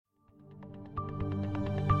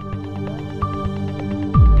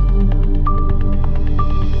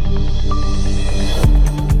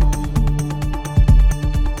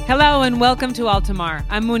Hello and welcome to Altamar.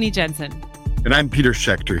 I'm Muni Jensen. And I'm Peter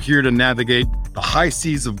Schechter, here to navigate the high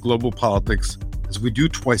seas of global politics as we do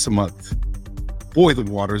twice a month. Boy, the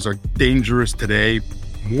waters are dangerous today,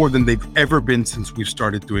 more than they've ever been since we've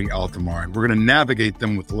started doing Altamar. And we're going to navigate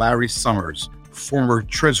them with Larry Summers, former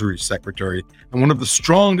Treasury Secretary and one of the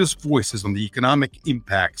strongest voices on the economic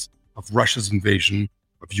impacts of Russia's invasion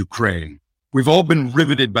of Ukraine. We've all been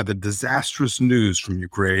riveted by the disastrous news from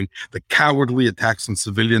Ukraine, the cowardly attacks on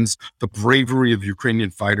civilians, the bravery of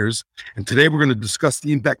Ukrainian fighters. And today we're going to discuss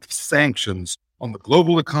the impact of sanctions on the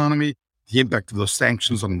global economy, the impact of those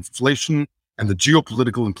sanctions on inflation, and the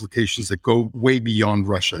geopolitical implications that go way beyond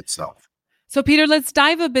Russia itself. So, Peter, let's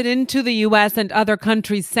dive a bit into the U.S. and other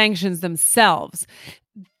countries' sanctions themselves.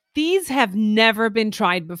 These have never been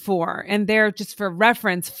tried before, and they're, just for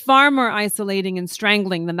reference, far more isolating and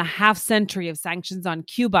strangling than the half-century of sanctions on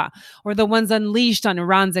Cuba or the ones unleashed on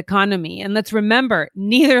Iran's economy. And let's remember,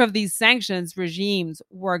 neither of these sanctions regimes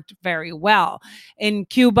worked very well. In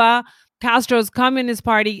Cuba, Castro's Communist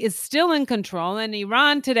Party is still in control, and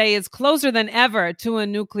Iran today is closer than ever to a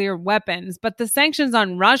nuclear weapons. But the sanctions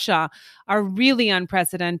on Russia are really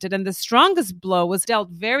unprecedented, and the strongest blow was dealt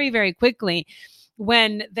very, very quickly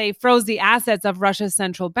when they froze the assets of Russia's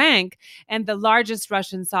central bank and the largest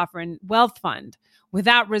Russian sovereign wealth fund.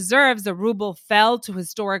 Without reserves, the ruble fell to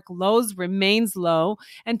historic lows, remains low.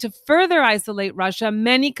 And to further isolate Russia,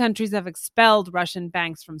 many countries have expelled Russian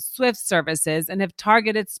banks from SWIFT services and have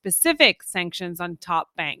targeted specific sanctions on top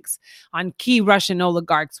banks, on key Russian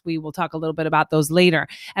oligarchs. We will talk a little bit about those later,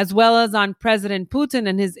 as well as on President Putin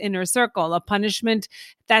and his inner circle, a punishment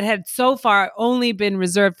that had so far only been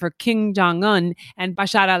reserved for Kim Jong-un and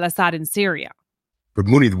Bashar al-Assad in Syria. But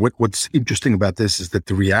Muni, what's interesting about this is that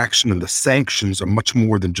the reaction and the sanctions are much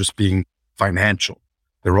more than just being financial.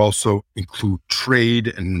 They also include trade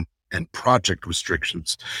and project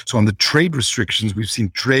restrictions. So on the trade restrictions, we've seen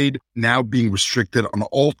trade now being restricted on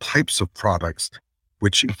all types of products,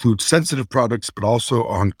 which include sensitive products, but also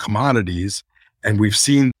on commodities. And we've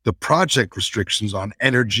seen the project restrictions on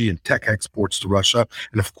energy and tech exports to Russia.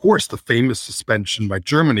 And of course, the famous suspension by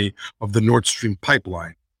Germany of the Nord Stream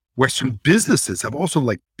pipeline. Western businesses have also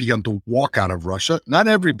begun to walk out of Russia. Not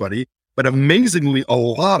everybody, but amazingly a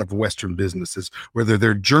lot of Western businesses, whether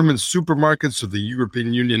they're German supermarkets or the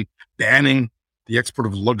European Union banning the export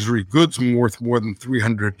of luxury goods worth more than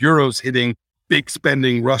 300 euros, hitting big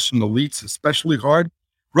spending Russian elites especially hard.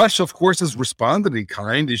 Russia, of course, has responded in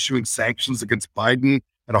kind, issuing sanctions against Biden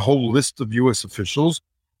and a whole list of U.S. officials.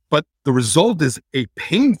 But the result is a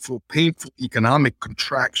painful economic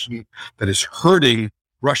contraction that is hurting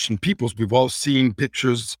Russian peoples. We've all seen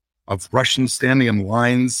pictures of Russians standing in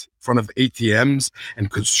lines in front of ATMs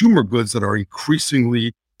and consumer goods that are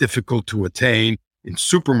increasingly difficult to attain in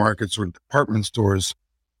supermarkets or department stores.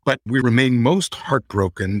 But we remain most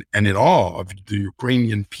heartbroken and in awe of the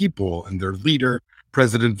Ukrainian people and their leader,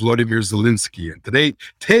 President Volodymyr Zelensky. And today,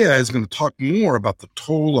 Taya is going to talk more about the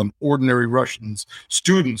toll on ordinary Russians,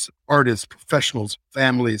 students, artists, professionals,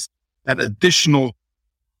 families, that additional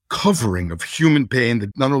covering of human pain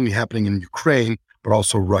that not only happening in Ukraine, but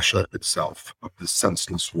also Russia itself, of this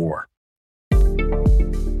senseless war.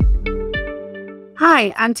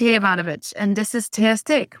 Hi, I'm Taya Ivanovich, and this is Taya's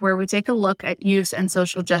Take, where we take a look at youth and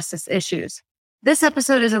social justice issues. This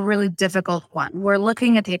episode is a really difficult one. We're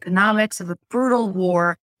looking at the economics of a brutal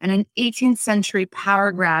war and an 18th century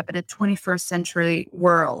power grab in a 21st century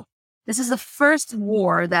world. This is the first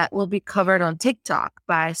war that will be covered on TikTok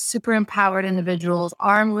by super empowered individuals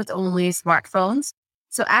armed with only smartphones.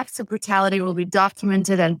 So acts of brutality will be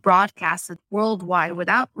documented and broadcasted worldwide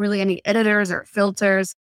without really any editors or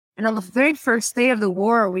filters. And on the very first day of the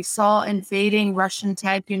war, we saw invading Russian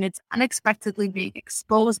tank units unexpectedly being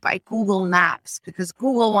exposed by Google Maps because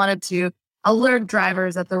Google wanted to alert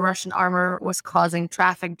drivers that the Russian armor was causing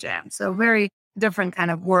traffic jams. So a very different kind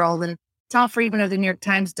of world. And Tom Friedman of the New York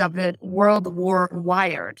Times dubbed it World War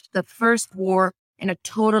Wired, the first war in a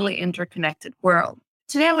totally interconnected world.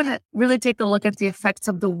 Today, I'm going to really take a look at the effects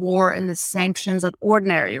of the war and the sanctions on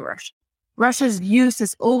ordinary Russia. Russia's youth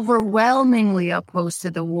is overwhelmingly opposed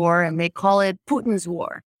to the war, and they call it Putin's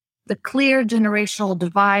war. The clear generational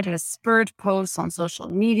divide has spurred posts on social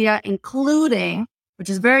media, including, which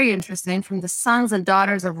is very interesting, from the sons and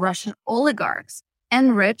daughters of Russian oligarchs,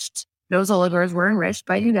 those oligarchs were enriched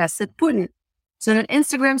by, you guessed it, Putin. So in an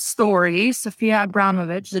Instagram story, Sofia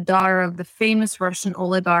Abramovich, the daughter of the famous Russian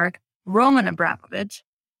oligarch Roman Abramovich,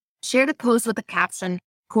 shared a post with the caption,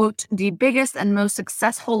 quote, "The biggest and most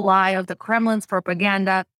successful lie of the Kremlin's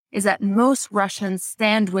propaganda is that most Russians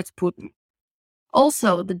stand with Putin."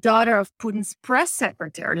 Also, the daughter of Putin's press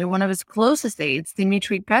secretary, one of his closest aides,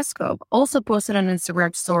 Dmitry Peskov, also posted on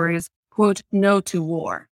Instagram stories, quote, "No to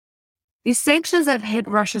war." These sanctions have hit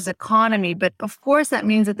Russia's economy, but of course that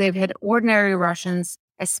means that they've hit ordinary Russians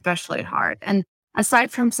especially hard. And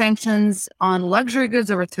aside from sanctions on luxury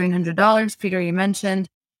goods over $300, Peter, you mentioned,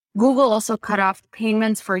 Google also cut off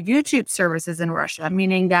payments for YouTube services in Russia,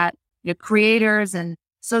 meaning that creators and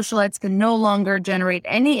socialites can no longer generate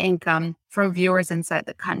any income from viewers inside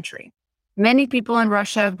the country. Many people in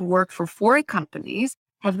Russia who work for foreign companies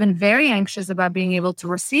have been very anxious about being able to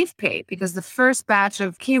receive pay because the first batch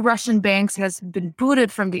of key Russian banks has been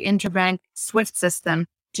booted from the interbank SWIFT system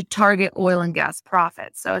to target oil and gas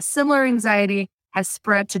profits. So a similar anxiety has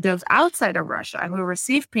spread to those outside of Russia who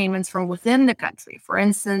receive payments from within the country, for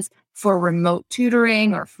instance, for remote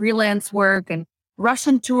tutoring or freelance work. And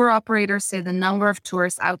Russian tour operators say the number of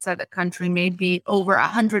tourists outside the country may be over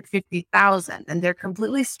 150,000, and they're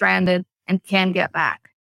completely stranded and can't get back.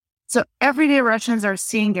 So everyday Russians are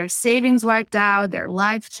seeing their savings wiped out, their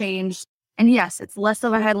life changed. And yes, it's less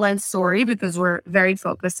of a headline story because we're very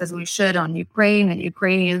focused, as we should, on Ukraine and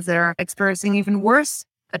Ukrainians that are experiencing even worse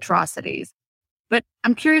atrocities. But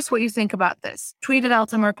I'm curious what you think about this. Tweet at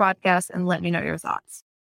Altamar Podcast and let me know your thoughts.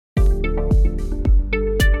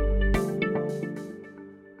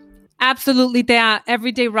 Absolutely, Thea.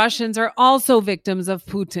 Everyday Russians are also victims of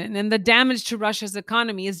Putin, and the damage to Russia's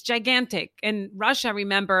economy is gigantic. And Russia,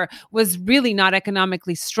 remember, was really not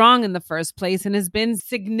economically strong in the first place and has been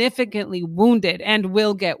significantly wounded and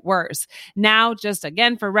will get worse. Now, just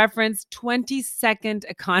again for reference, 22nd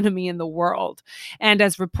economy in the world. And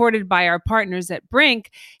as reported by our partners at Brink,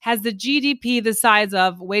 has the GDP the size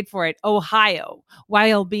of, wait for it, Ohio,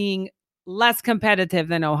 while being less competitive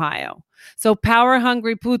than Ohio. So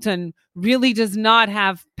power-hungry Putin really does not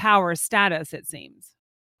have power status, it seems.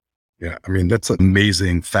 Yeah, I mean, that's an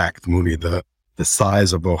amazing fact, Mooney, the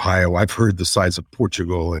size of Ohio. I've heard the size of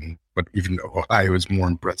Portugal, but even Ohio is more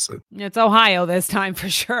impressive. It's Ohio this time for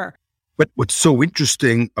sure. But what's so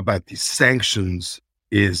interesting about these sanctions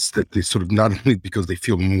is that they sort of not only because they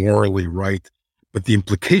feel morally right, but the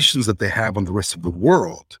implications that they have on the rest of the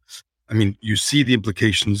world. I mean, you see the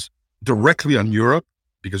implications directly on Europe,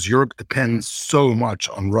 because Europe depends so much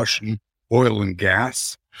on Russian oil and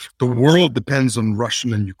gas. The world depends on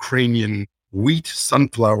Russian and Ukrainian wheat,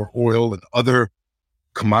 sunflower oil, and other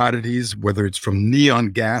commodities, whether it's from neon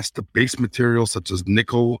gas to base materials such as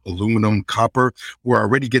nickel, aluminum, copper. We're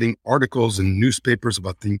already getting articles in newspapers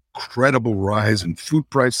about the incredible rise in food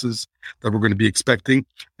prices that we're going to be expecting.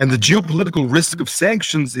 And the geopolitical risk of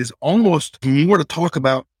sanctions is almost more to talk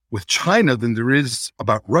about with China than there is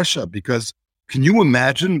about Russia, because can you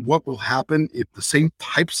imagine what will happen if the same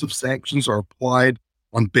types of sanctions are applied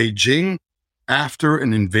on Beijing after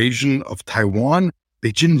an invasion of Taiwan?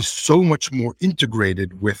 Beijing is so much more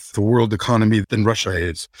integrated with the world economy than Russia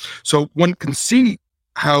is. So one can see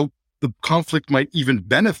how the conflict might even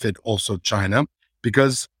benefit also China,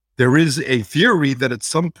 because there is a theory that at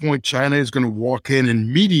some point China is going to walk in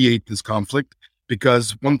and mediate this conflict,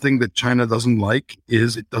 because one thing that China doesn't like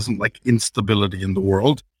is it doesn't like instability in the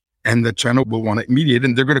world. And that China will want to mediate,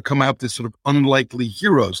 and they're going to come out as sort of unlikely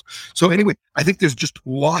heroes. So anyway, I think there's just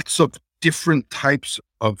lots of different types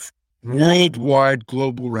of worldwide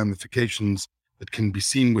global ramifications that can be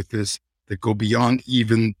seen with this that go beyond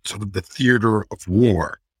even sort of the theater of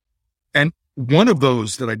war. And one of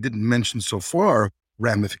those that I didn't mention so far,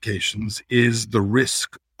 ramifications, is the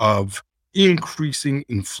risk of increasing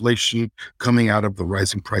inflation coming out of the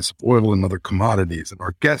rising price of oil and other commodities. And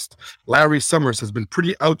our guest, Larry Summers, has been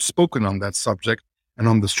pretty outspoken on that subject and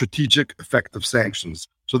on the strategic effect of sanctions.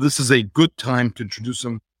 So this is a good time to introduce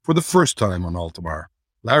him for the first time on Altamar.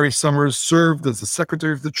 Larry Summers served as the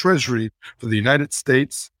Secretary of the Treasury for the United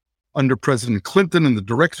States under President Clinton and the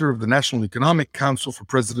Director of the National Economic Council for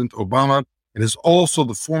President Obama, and is also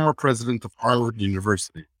the former president of Harvard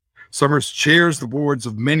University. Summers chairs the boards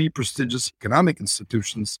of many prestigious economic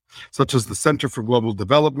institutions, such as the Center for Global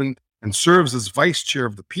Development, and serves as vice chair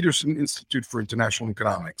of the Peterson Institute for International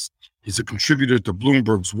Economics. He's a contributor to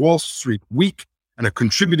Bloomberg's Wall Street Week and a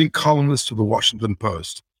contributing columnist to the Washington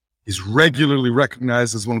Post. He's regularly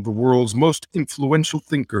recognized as one of the world's most influential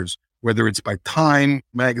thinkers, whether it's by Time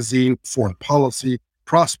magazine, Foreign Policy,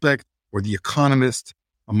 Prospect, or The Economist,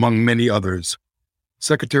 among many others.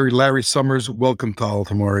 Secretary Larry Summers, welcome to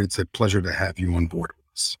Altamar. It's a pleasure to have you on board with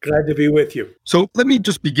us. Glad to be with you. So let me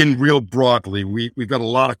just begin real broadly. We've got a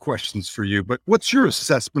lot of questions for you, but what's your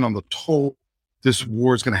assessment on the toll this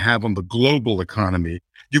war is going to have on the global economy?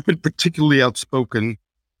 You've been particularly outspoken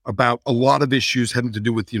about a lot of issues having to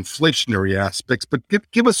do with the inflationary aspects, but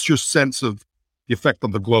give us your sense of the effect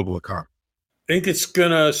on the global economy? I think it's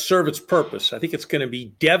going to serve its purpose. I think it's going to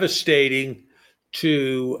be devastating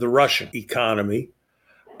to the Russian economy.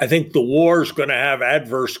 I think the war is going to have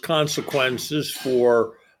adverse consequences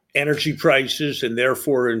for energy prices and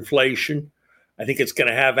therefore inflation. I think it's going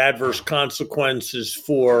to have adverse consequences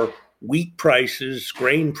for wheat prices,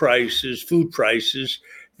 grain prices, food prices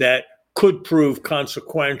that could prove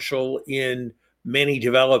consequential in many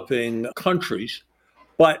developing countries.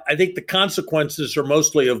 But I think the consequences are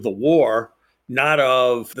mostly of the war, not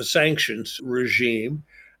of the sanctions regime.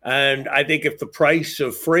 And I think if the price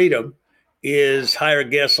of freedom is higher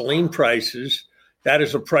gasoline prices, that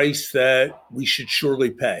is a price that we should surely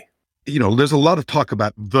pay. There's a lot of talk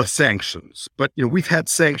about the sanctions, but, we've had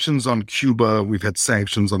sanctions on Cuba. We've had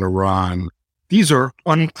sanctions on Iran. These are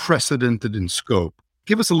unprecedented in scope.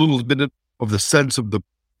 Give us a little bit of the sense of the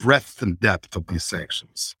breadth and depth of these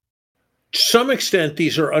sanctions. To some extent,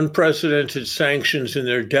 these are unprecedented sanctions in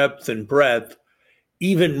their depth and breadth.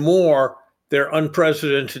 Even more, they're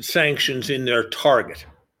unprecedented sanctions in their target.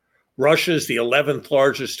 Russia is the 11th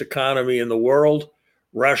largest economy in the world.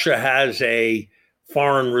 Russia has a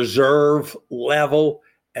foreign reserve level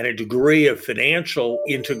and a degree of financial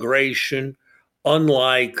integration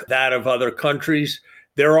unlike that of other countries.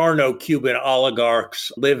 There are no Cuban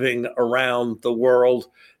oligarchs living around the world.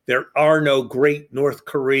 There are no great North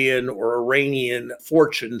Korean or Iranian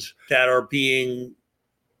fortunes that are being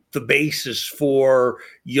the basis for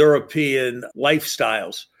European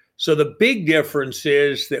lifestyles. So the big difference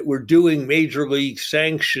is that we're doing major league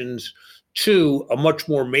sanctions to a much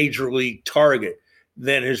more major league target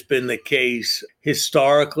than has been the case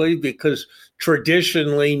historically, because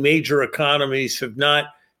traditionally major economies have not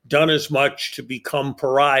done as much to become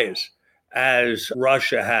pariahs as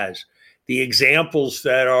Russia has. The examples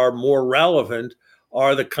that are more relevant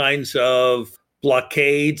are the kinds of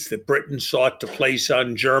blockades that Britain sought to place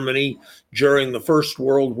on Germany during the First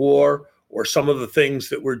World War, or some of the things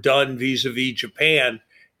that were done vis-a-vis Japan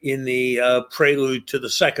in the prelude to the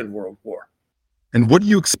Second World War. And what do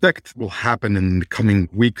you expect will happen in the coming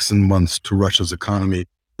weeks and months to Russia's economy,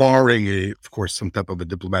 barring, of course, some type of a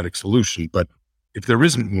diplomatic solution? But if there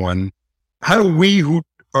isn't one, how do we, who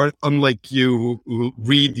are unlike you, who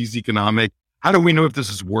read these economic, how do we know if this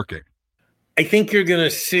is working? I think you're going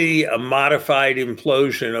to see a modified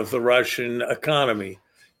implosion of the Russian economy.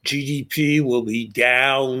 GDP will be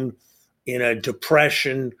down in a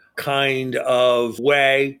depression kind of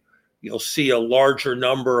way. You'll see a larger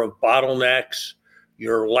number of bottlenecks.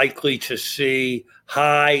 You're likely to see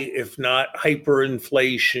high, if not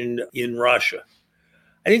hyperinflation in Russia.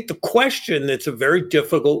 I think the question that's a very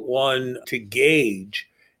difficult one to gauge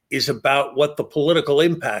is about what the political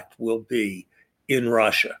impact will be in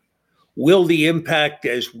Russia. Will the impact,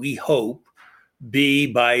 as we hope,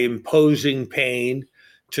 be by imposing pain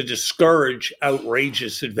to discourage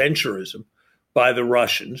outrageous adventurism by the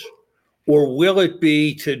Russians? Or will it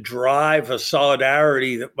be to drive a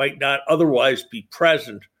solidarity that might not otherwise be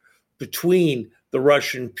present between the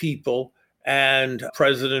Russian people and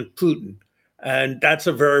President Putin? And that's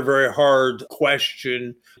a very, very hard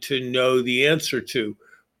question to know the answer to.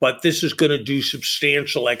 But this is going to do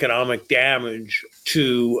substantial economic damage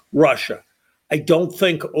to Russia. I don't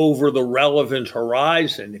think over the relevant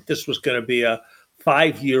horizon, if this was going to be a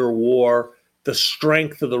 5-year war, the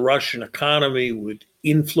strength of the Russian economy would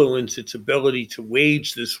influence its ability to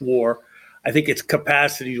wage this war. I think its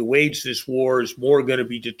capacity to wage this war is more going to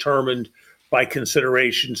be determined by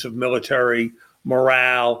considerations of military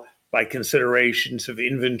morale, by considerations of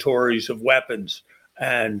inventories of weapons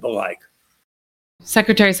and the like.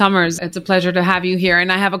 Secretary Summers, it's a pleasure to have you here.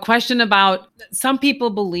 And I have a question about, some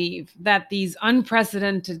people believe that these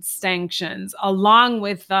unprecedented sanctions, along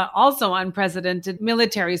with also unprecedented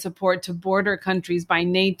military support to border countries by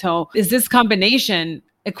NATO, is this combination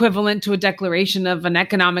equivalent to a declaration of an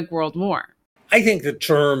economic world war? I think the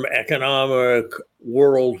term economic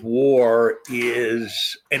world war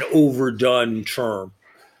is an overdone term.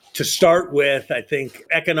 To start with, I think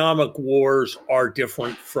economic wars are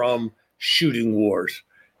different from shooting wars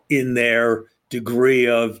in their degree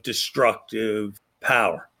of destructive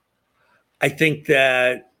power. I think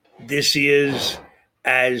that this is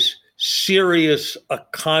as serious a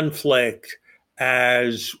conflict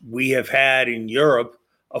as we have had in Europe,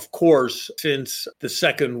 of course, since the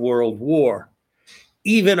Second World War.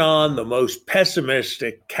 Even on the most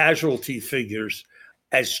pessimistic casualty figures,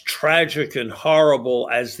 as tragic and horrible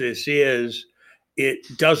as this is, it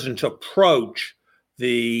doesn't approach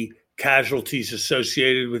the casualties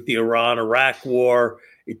associated with the Iran-Iraq war.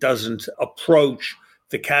 It doesn't approach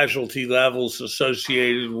the casualty levels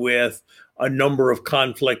associated with a number of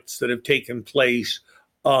conflicts that have taken place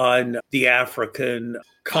on the African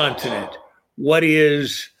continent. What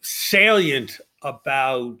is salient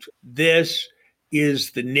about this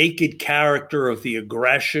is the naked character of the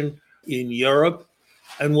aggression in Europe.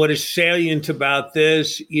 And what is salient about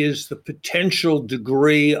this is the potential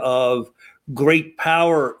degree of great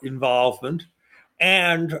power involvement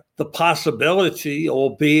and the possibility,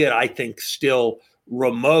 albeit I think still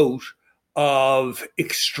remote, of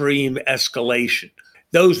extreme escalation.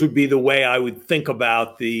 Those would be the way I would think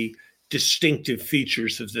about the distinctive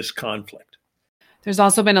features of this conflict. There's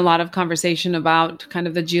also been a lot of conversation about kind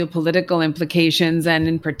of the geopolitical implications, and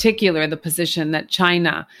in particular, the position that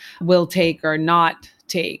China will take or not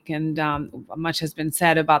take. And much has been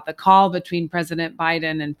said about the call between President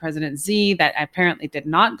Biden and President Xi that apparently did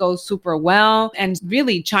not go super well. And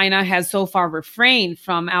really, China has so far refrained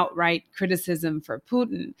from outright criticism for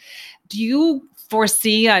Putin. Do you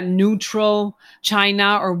foresee a neutral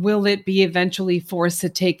China, or will it be eventually forced to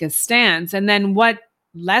take a stance? And then what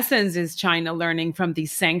lessons is China learning from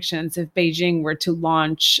these sanctions if Beijing were to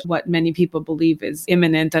launch what many people believe is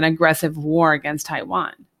imminent and aggressive war against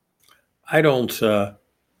Taiwan? I don't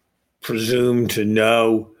presume to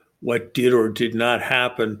know what did or did not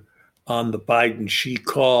happen on the Biden-Xi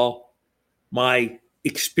call. My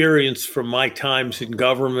experience from my times in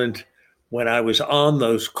government when I was on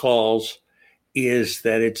those calls is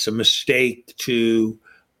that it's a mistake to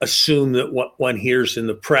assume that what one hears in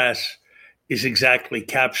the press is exactly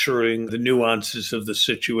capturing the nuances of the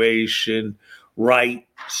situation right.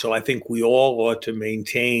 So I think we all ought to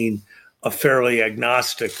maintain a fairly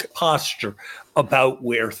agnostic posture about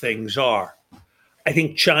where things are. I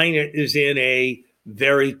think China is in a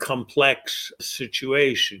very complex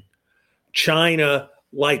situation. China,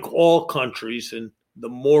 like all countries, and the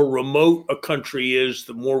more remote a country is,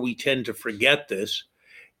 the more we tend to forget this,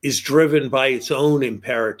 is driven by its own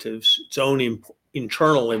imperatives, its own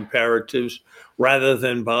internal imperatives, rather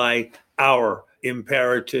than by our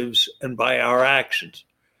imperatives and by our actions.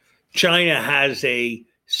 China has a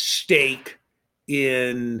stake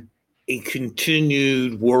in a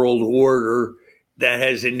continued world order that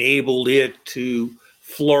has enabled it to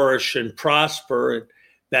flourish and prosper, and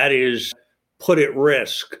that is put at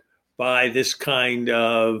risk by this kind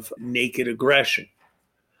of naked aggression.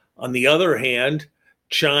 On the other hand,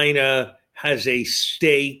 China has a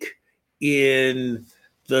stake in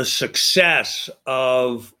the success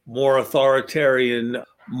of more authoritarian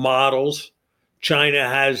models. China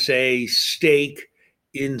has a stake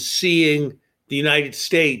in seeing the United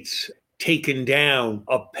States taken down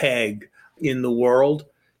a peg in the world.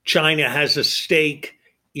 China has a stake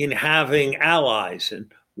in having allies,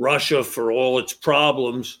 and Russia, for all its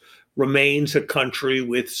problems, remains a country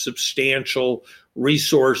with substantial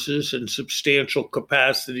resources and substantial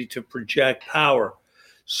capacity to project power.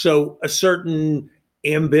 So a certain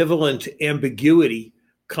ambivalent ambiguity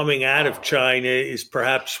coming out of China is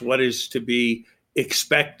perhaps what is to be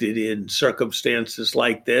expected in circumstances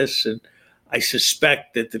like this. And I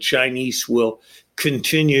suspect that the Chinese will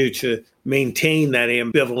continue to maintain that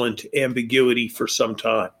ambivalent ambiguity for some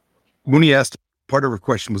time. Mooney asked, part of her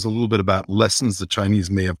question was a little bit about lessons the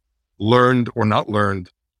Chinese may have learned or not learned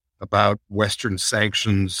about Western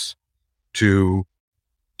sanctions to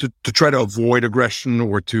try to avoid aggression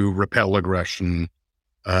or to repel aggression.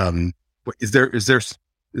 Are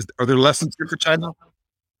there lessons here for China?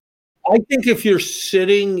 I think if you're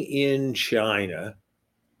sitting in China,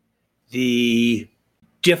 the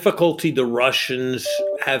difficulty the Russians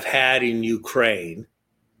have had in Ukraine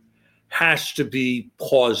has to be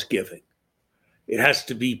pause-giving. It has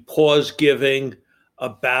to be pause-giving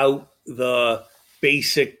about the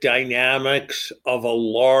basic dynamics of a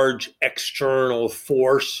large external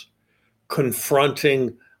force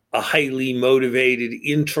confronting a highly motivated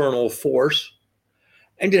internal force.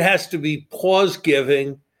 And it has to be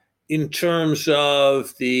pause-giving in terms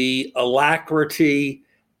of the alacrity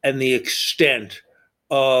and the extent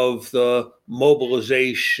of the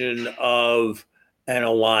mobilization of an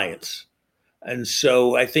alliance. And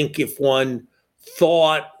so I think if one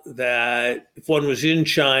was in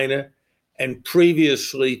China and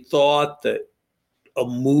previously thought that a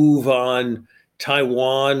move on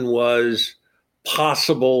Taiwan was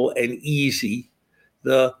possible and easy,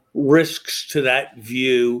 the risks to that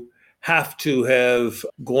view have to have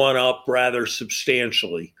gone up rather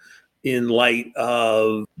substantially in light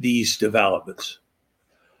of these developments.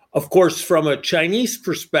 Of course, from a Chinese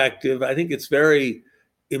perspective, I think it's very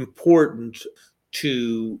important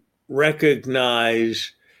to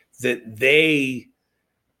recognize that they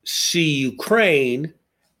see Ukraine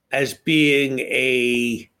as being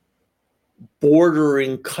a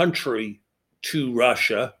bordering country to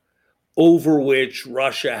Russia, over which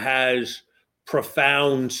Russia has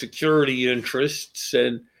profound security interests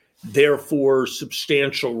and therefore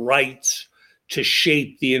substantial rights to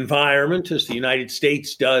shape the environment, as the United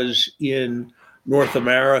States does in North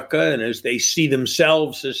America and as they see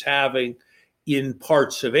themselves as having in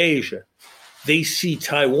parts of Asia. They see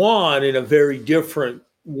Taiwan in a very different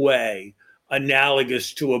way,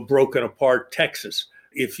 analogous to a broken apart Texas,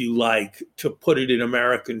 if you like, to put it in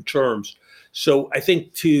American terms. So I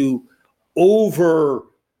think to over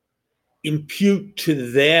impute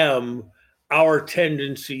to them our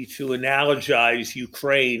tendency to analogize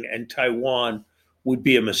Ukraine and Taiwan would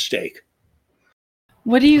be a mistake.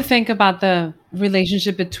 What do you think about the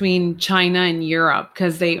relationship between China and Europe?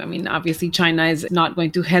 Because obviously China is not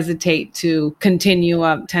going to hesitate to continue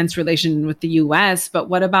a tense relation with the US, but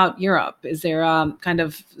what about Europe? Is there kind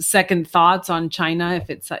of second thoughts on China if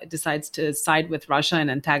it decides to side with Russia and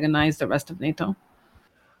antagonize the rest of NATO?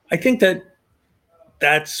 I think that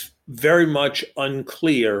that's very much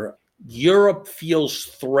unclear. Europe feels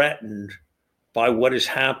threatened by what is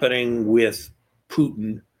happening with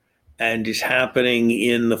Putin and is happening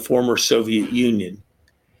in the former Soviet Union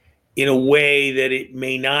in a way that it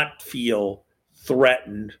may not feel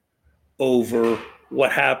threatened over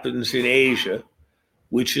what happens in Asia,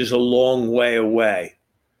 which is a long way away.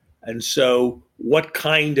 And so what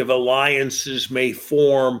kind of alliances may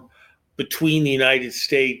form between the United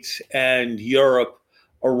States and Europe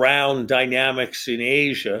around dynamics in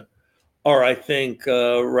Asia are, I think,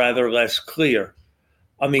 rather less clear.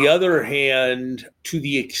 On the other hand, to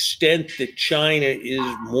the extent that China is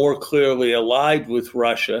more clearly allied with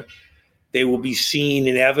Russia, they will be seen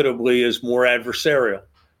inevitably as more adversarial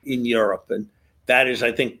in Europe. And that is,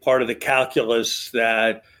 I think, part of the calculus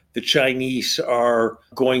that the Chinese are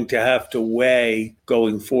going to have to weigh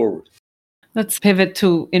going forward. Let's pivot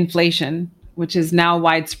to inflation, which is now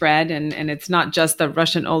widespread. And it's not just the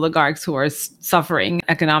Russian oligarchs who are suffering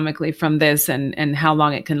economically from this and how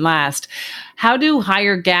long it can last. How do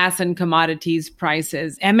higher gas and commodities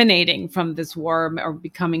prices emanating from this war or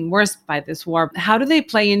becoming worse by this war, how do they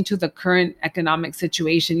play into the current economic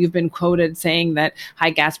situation? You've been quoted saying that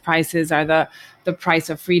high gas prices are the price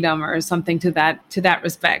of freedom or something to that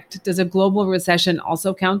respect. Does a global recession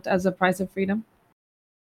also count as a price of freedom?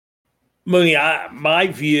 Moni, my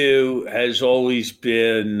view has always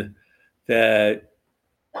been that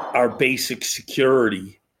our basic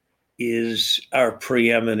security is our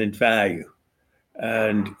preeminent value.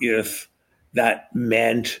 And if that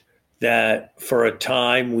meant that for a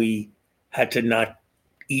time we had to not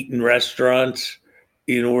eat in restaurants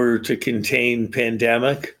in order to contain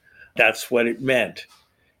pandemic, that's what it meant.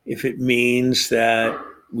 If it means that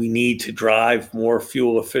we need to drive more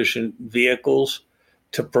fuel-efficient vehicles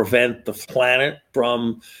to prevent the planet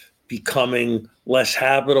from becoming less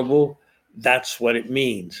habitable, that's what it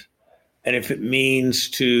means. And if it means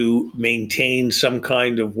to maintain some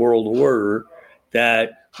kind of world order,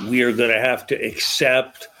 that we are going to have to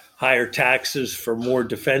accept higher taxes for more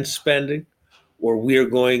defense spending, or we are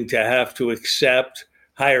going to have to accept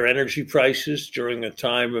higher energy prices during a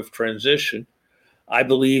time of transition, I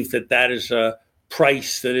believe that that is a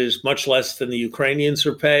price that is much less than the Ukrainians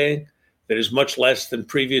are paying, that is much less than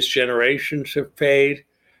previous generations have paid,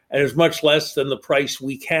 and is much less than the price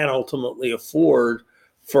we can ultimately afford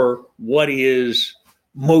for what is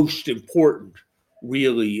most important,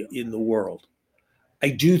 really, in the world. I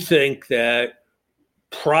do think that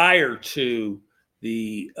prior to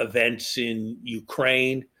the events in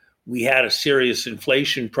Ukraine, we had a serious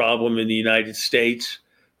inflation problem in the United States,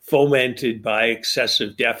 fomented by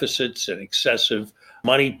excessive deficits and excessive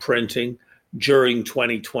money printing during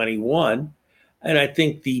 2021. And I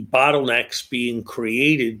think the bottlenecks being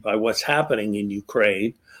created by what's happening in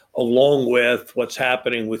Ukraine, along with what's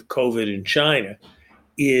happening with COVID in China,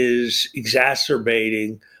 is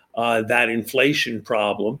exacerbating that inflation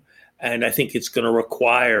problem. And I think it's going to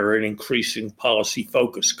require an increasing policy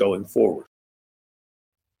focus going forward.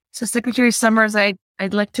 So, Secretary Summers, I'd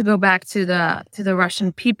like to go back to the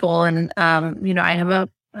Russian people, and I have a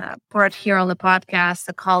part here on the podcast,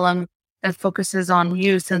 a column that focuses on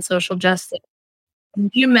youth and social justice.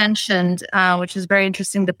 You mentioned, which is very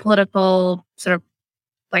interesting, the political sort of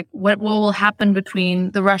like what will happen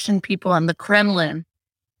between the Russian people and the Kremlin.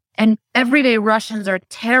 And everyday Russians are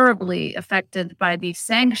terribly affected by these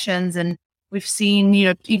sanctions. And we've seen,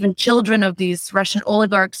 even children of these Russian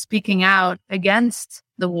oligarchs speaking out against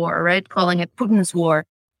the war, right? Calling it Putin's war.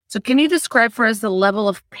 So can you describe for us the level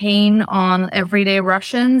of pain on everyday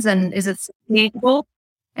Russians, and is it sustainable?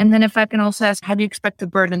 And then if I can also ask, how do you expect the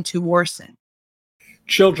burden to worsen?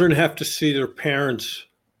 Children have to see their parents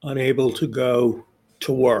unable to go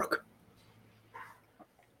to work.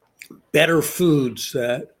 Better foods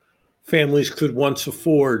that families could once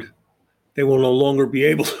afford, they will no longer be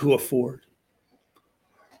able to afford.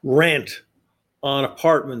 Rent on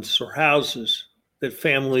apartments or houses that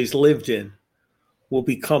families lived in will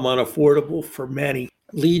become unaffordable for many,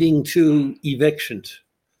 leading to evictions.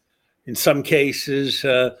 In some cases,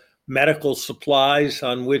 medical supplies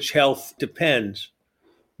on which health depends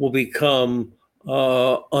will become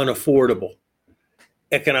unaffordable.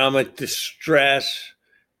 Economic distress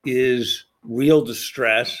is real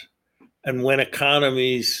distress, and when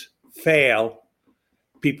economies fail,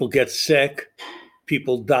 people get sick,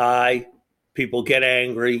 people die, people get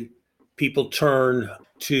angry, people turn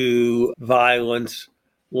to violence,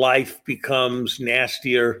 life becomes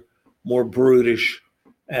nastier, more brutish,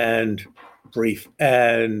 and brief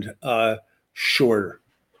and shorter.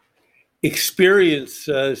 Experience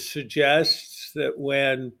suggests that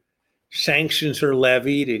when sanctions are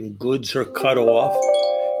levied and goods are cut off,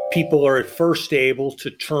 people are at first able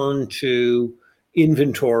to turn to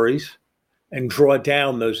inventories and draw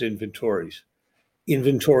down those inventories.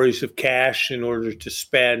 Inventories of cash in order to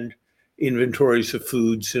spend, inventories of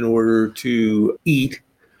foods in order to eat.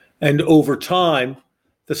 And over time,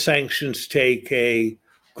 the sanctions take a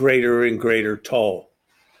greater and greater toll.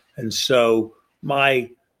 And so my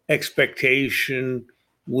expectation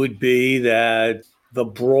would be that the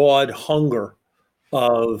broad hunger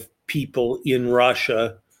of people in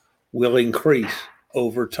Russia will increase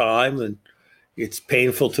over time. And it's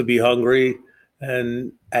painful to be hungry.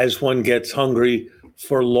 And as one gets hungry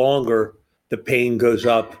for longer, the pain goes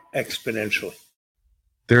up exponentially.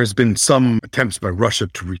 There's been some attempts by Russia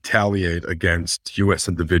to retaliate against U.S.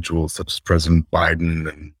 individuals such as President Biden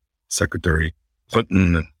and Secretary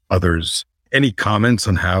Clinton and others. Any comments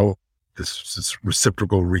on how this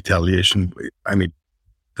reciprocal retaliation, I mean,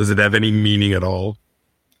 does it have any meaning at all?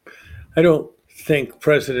 I don't think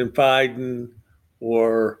President Biden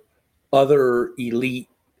or other elite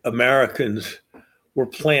Americans were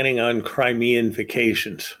planning on Crimean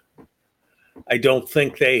vacations. I don't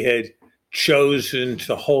think they had chosen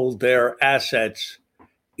to hold their assets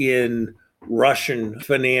in Russian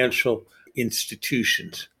financial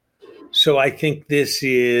institutions. So I think this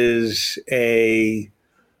is a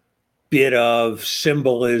bit of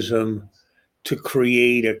symbolism to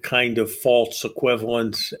create a kind of false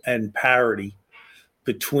equivalence and parity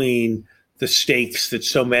between the stakes that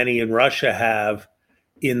so many in Russia have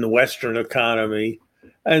in the Western economy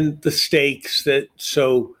and the stakes that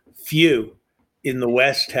so few in the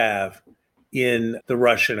West have in the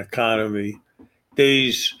Russian economy.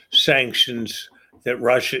 These sanctions that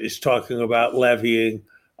Russia is talking about levying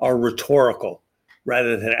are rhetorical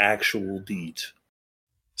rather than actual deeds.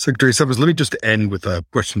 Secretary Summers, let me just end with a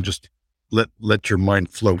question. Just let your mind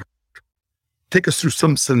float. Take us through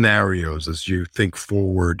some scenarios as you think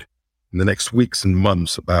forward in the next weeks and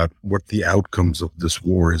months about what the outcomes of this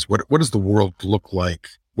war is. What does the world look like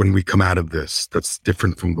when we come out of this that's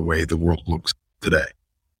different from the way the world looks today?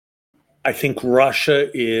 I think Russia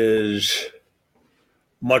is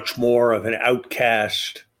much more of an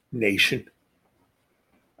outcast nation.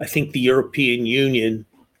 I think the European Union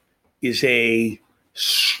is a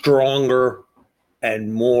stronger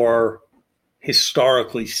and more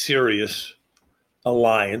historically serious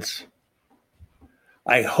alliance.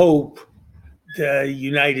 I hope the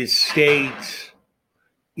United States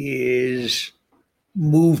is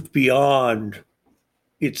moved beyond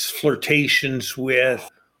its flirtations with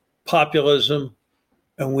populism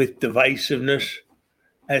and with divisiveness,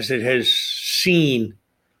 as it has seen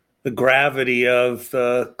the gravity of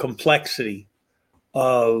the complexity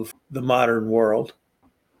of the modern world.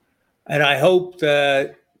 And I hope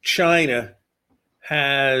that China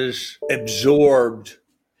has absorbed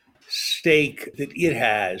stake that it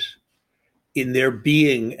has in there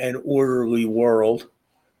being an orderly world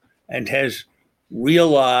and has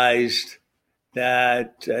realized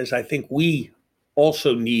that, as I think we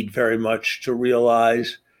also need very much to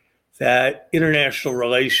realize, that international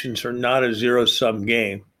relations are not a zero-sum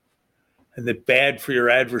game, and that bad for your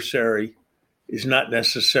adversary is not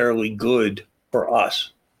necessarily good for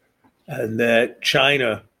us, and that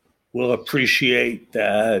China will appreciate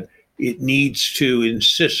that it needs to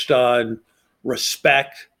insist on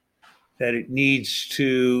respect, that it needs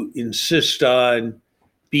to insist on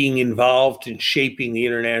being involved in shaping the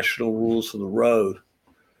international rules of the road,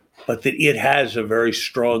 but that it has a very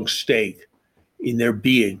strong stake in there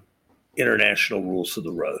being international rules of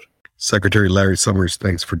the road. Secretary Larry Summers,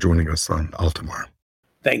 thanks for joining us on Altamar.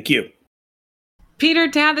 Thank you. Peter,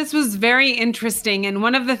 Tad, this was very interesting. And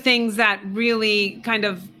one of the things that really kind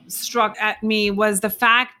of struck at me was the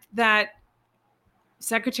fact that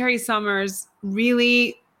Secretary Summers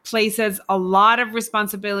really places a lot of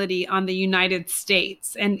responsibility on the United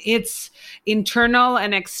States and its internal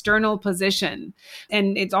and external position.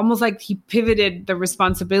 And it's almost like he pivoted the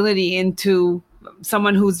responsibility into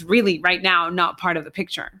someone who's really right now not part of the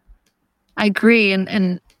picture. I agree.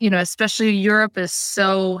 And especially Europe is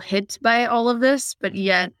so hit by all of this, but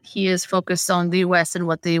yet he is focused on the US and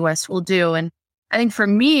what the US will do. And I think for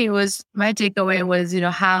me, my takeaway was,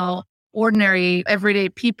 how ordinary, everyday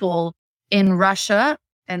people in Russia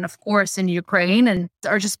and of course in Ukraine and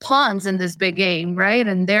are just pawns in this big game, right?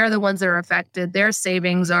 And they're the ones that are affected. Their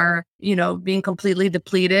savings are, being completely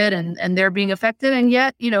depleted and they're being affected. And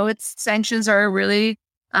yet, its sanctions are a really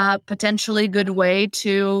potentially good way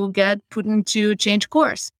to get Putin to change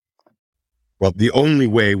course. Well, the only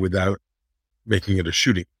way without making it a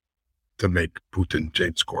shooting to make Putin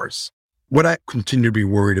change course. What I continue to be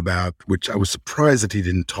worried about, which I was surprised that he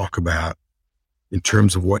didn't talk about in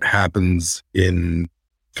terms of what happens in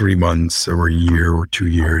 3 months or a year or 2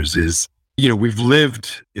 years is, we've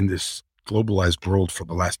lived in this globalized world for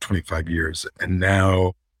the last 25 years. And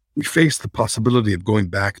now we face the possibility of going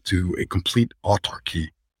back to a complete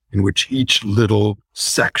autarky in which each little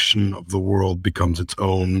section of the world becomes its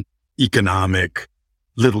own economic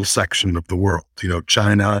little section of the world.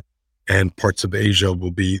 China and parts of Asia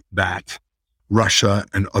will be that. Russia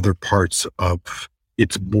and other parts of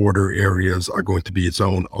its border areas are going to be its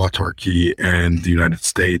own autarky, and the United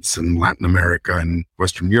States and Latin America and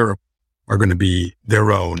Western Europe are going to be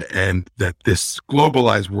their own. And that this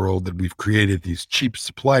globalized world that we've created, these cheap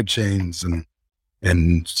supply chains and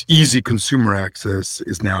easy consumer access,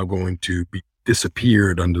 is now going to be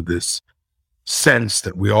disappeared under this sense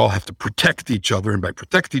that we all have to protect each other. And by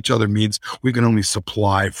protect each other means we can only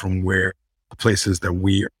supply from the places that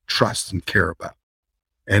we trust and care about.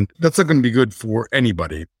 And that's not going to be good for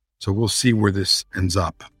anybody. So we'll see where this ends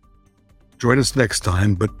up. Join us next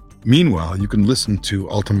time. But meanwhile, you can listen to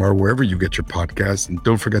Altamar wherever you get your podcasts. And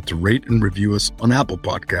don't forget to rate and review us on Apple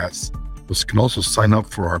Podcasts. You can also sign up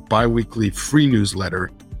for our bi-weekly free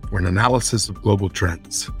newsletter for an analysis of global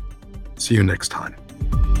trends. See you next time.